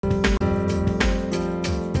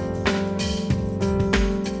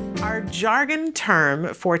jargon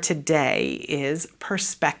term for today is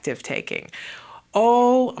perspective taking.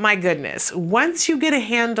 Oh my goodness. Once you get a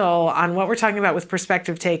handle on what we're talking about with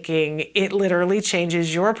perspective taking, it literally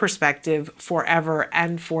changes your perspective forever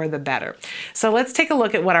and for the better. So let's take a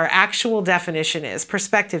look at what our actual definition is.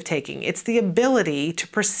 Perspective taking. It's the ability to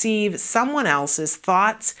perceive someone else's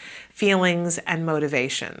thoughts, feelings, and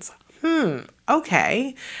motivations.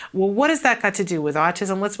 Okay. Well, what has that got to do with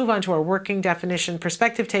autism? Let's move on to our working definition.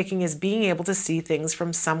 Perspective taking is being able to see things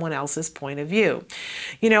from someone else's point of view.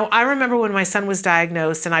 You know, I remember when my son was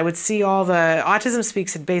diagnosed and I would see all the Autism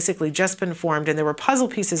Speaks had basically just been formed and there were puzzle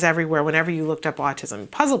pieces everywhere whenever you looked up autism.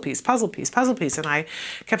 Puzzle piece, puzzle piece, puzzle piece. And I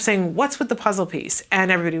kept saying, what's with the puzzle piece?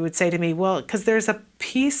 And everybody would say to me, well, because there's a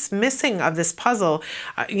piece missing of this puzzle.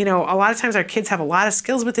 You know, a lot of times our kids have a lot of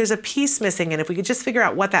skills, but there's a piece missing. And if we could just figure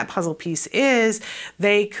out what that puzzle piece is,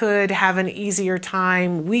 they could have an easier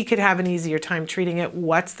time. We could have an easier time treating it.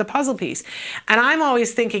 What's the puzzle piece? And I'm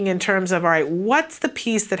always thinking in terms of, all right, what's the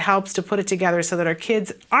piece that helps to put it together so that our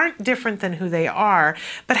kids aren't different than who they are,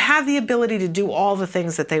 but have the ability to do all the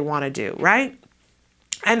things that they want to do, right?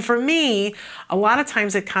 And for me, a lot of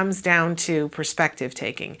times it comes down to perspective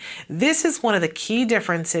taking. This is one of the key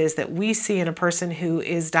differences that we see in a person who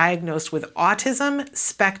is diagnosed with autism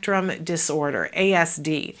spectrum disorder,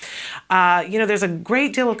 ASD. You know, there's a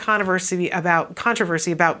great deal of controversy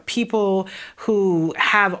about people who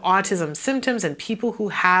have autism symptoms and people who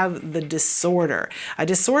have the disorder. A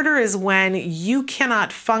disorder is when you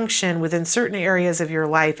cannot function within certain areas of your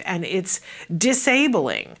life and it's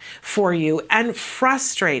disabling for you and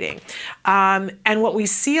frustrating. And what we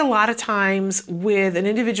see a lot of times with an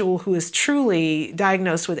individual who is truly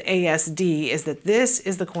diagnosed with ASD is that this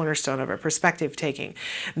is the cornerstone of our perspective taking.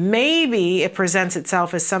 Maybe it presents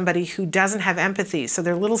itself as somebody who doesn't have empathy. So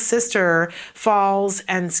their little sister falls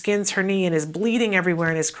and skins her knee and is bleeding everywhere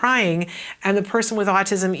and is crying. And the person with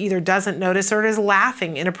autism either doesn't notice or is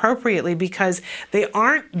laughing inappropriately because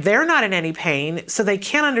they're not in any pain. So they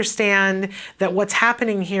can't understand that what's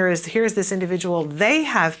happening here is here's this individual, they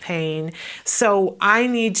have pain, so I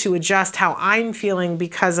need to adjust how I'm feeling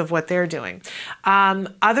because of what they're doing.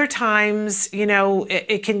 Other times, you know,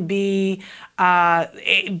 it can be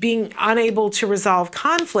being unable to resolve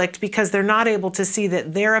conflict because they're not able to see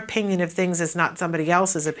that their opinion of things is not somebody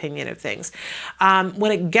else's opinion of things.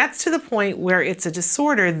 When it gets to the point where it's a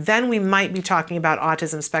disorder, then we might be talking about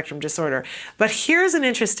autism spectrum disorder. But here's an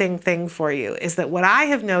interesting thing for you, is that what I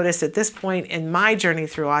have noticed at this point in my journey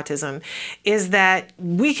through autism is that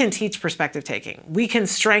we can teach perspective taking. We can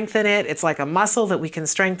strengthen it. It's like a muscle that we can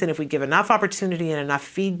strengthen if we give enough opportunity and enough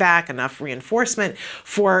feedback, enough reinforcement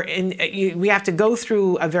we have to go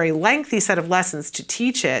through a very lengthy set of lessons to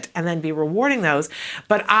teach it and then be rewarding those.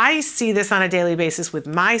 But I see this on a daily basis with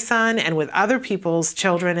my son and with other people's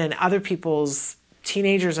children and other people's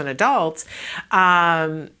teenagers and adults,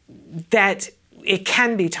 that it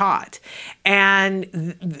can be taught.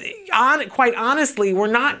 And quite honestly, we're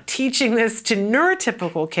not teaching this to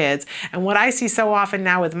neurotypical kids. And what I see so often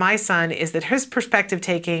now with my son is that his perspective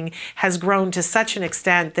taking has grown to such an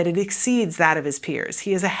extent that it exceeds that of his peers.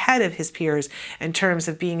 He is ahead of his peers in terms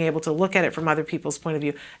of being able to look at it from other people's point of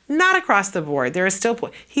view. Not across the board.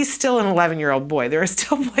 He's still an 11-year-old boy. There are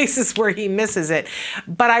still places where he misses it.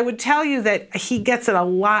 But I would tell you that he gets it a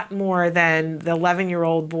lot more than the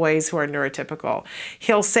 11-year-old boys who are neurotypical.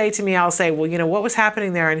 He'll say to me, I'll say, well, you know, what was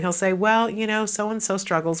happening there? And he'll say, well, you know, so-and-so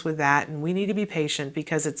struggles with that, and we need to be patient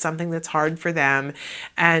because it's something that's hard for them.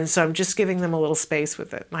 And so I'm just giving them a little space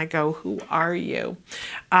with it. And I go, who are you?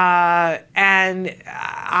 And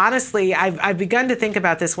honestly, I've begun to think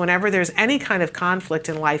about this. Whenever there's any kind of conflict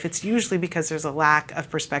in life, it's usually because there's a lack of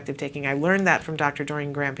perspective taking. I learned that from Dr.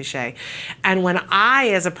 Doreen Graham-Piché. And when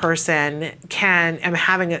I, as a person, am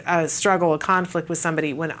having a struggle, a conflict with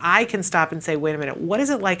somebody, when I can stop and say, wait a minute, what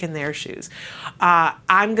is it like in their shoes?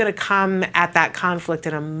 I'm going to come at that conflict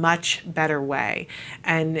in a much better way.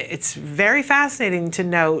 And it's very fascinating to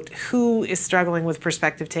note who is struggling with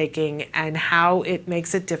perspective taking and how it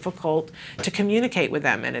makes it difficult to communicate with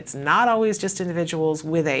them. And it's not always just individuals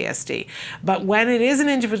with ASD. But when it is an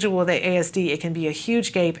individual with ASD, it can be a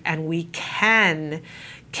huge gap, and we can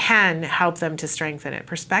help them to strengthen it.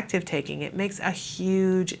 Perspective taking, it makes a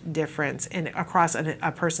huge difference across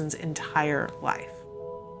a person's entire life.